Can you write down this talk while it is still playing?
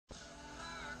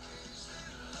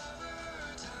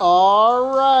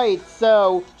Alright,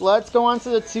 so let's go on to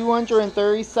the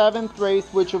 237th race,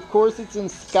 which of course it's in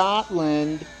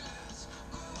Scotland.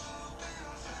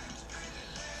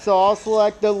 So I'll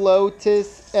select the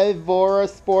Lotus Evora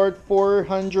Sport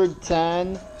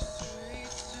 410.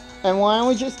 And why don't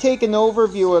we just take an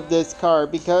overview of this car,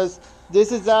 because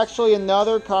this is actually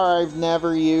another car I've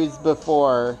never used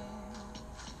before.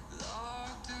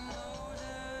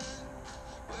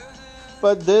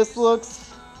 But this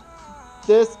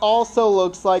also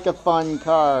looks like a fun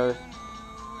car.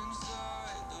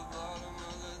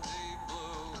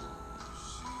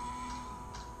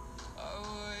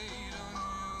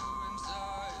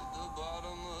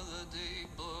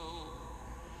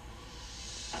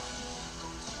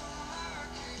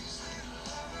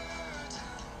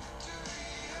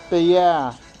 But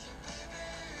yeah.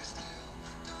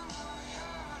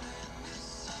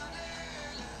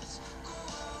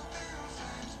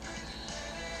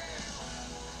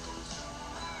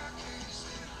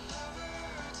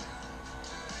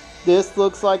 This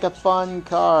looks like a fun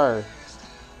car.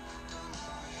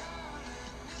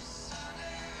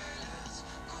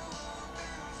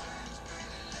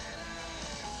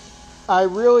 I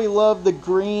really love the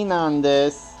green on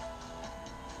this.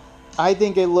 I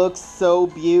think it looks so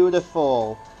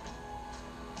beautiful.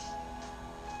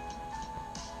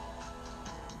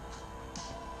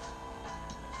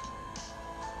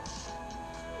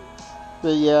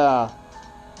 But yeah.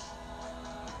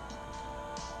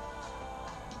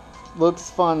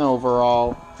 Looks fun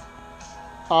overall.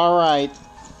 Alright.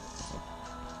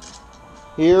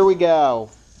 Here we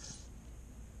go.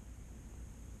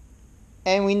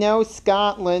 And we know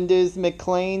Scotland is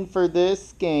McLean for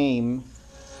this game.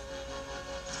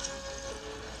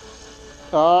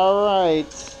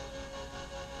 Alright.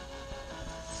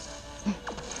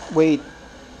 Wait.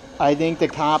 I think the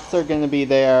cops are gonna be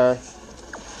there.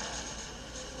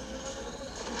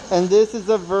 And this is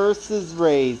a versus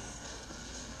race.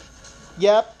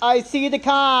 Yep, I see the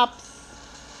cops.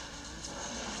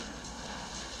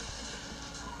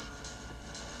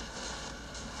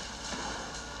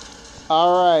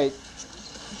 Alright.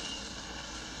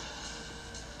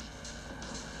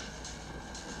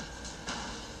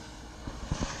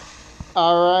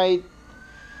 Alright.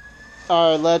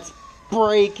 Alright, let's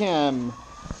break him.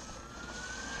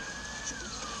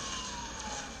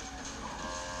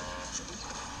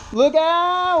 Look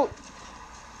out!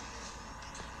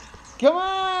 Come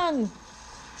on!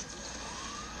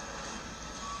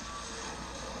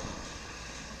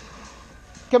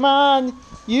 Come on!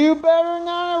 You better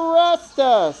not arrest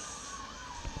us!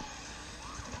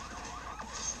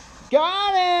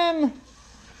 Got him!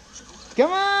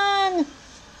 Come on!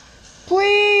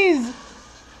 Please!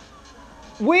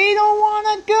 We don't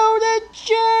want to go to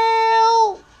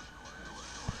jail!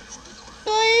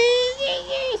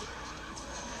 Please!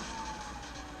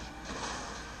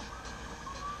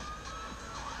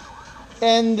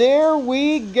 And there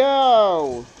we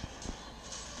go.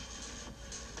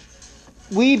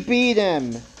 We beat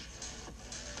him.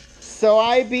 So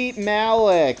I beat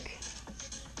Malik.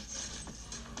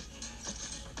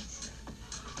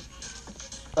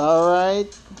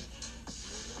 Alright.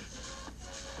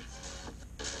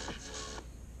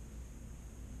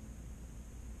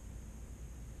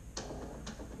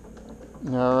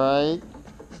 Alright.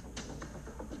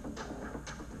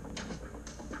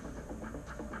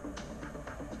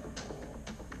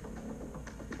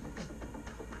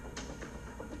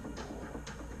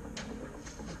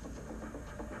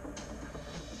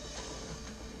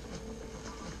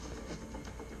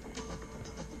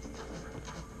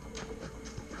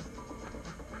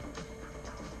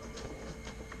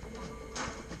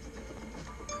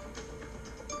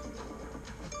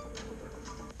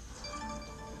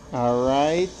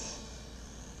 Alright.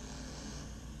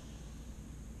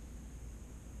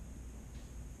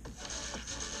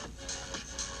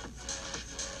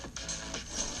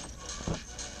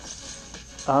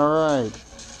 Alright.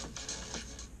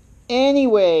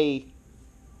 Anyway.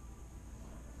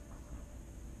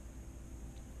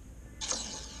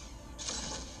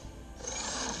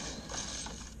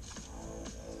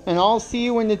 And I'll see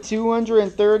you in the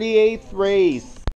 238th race.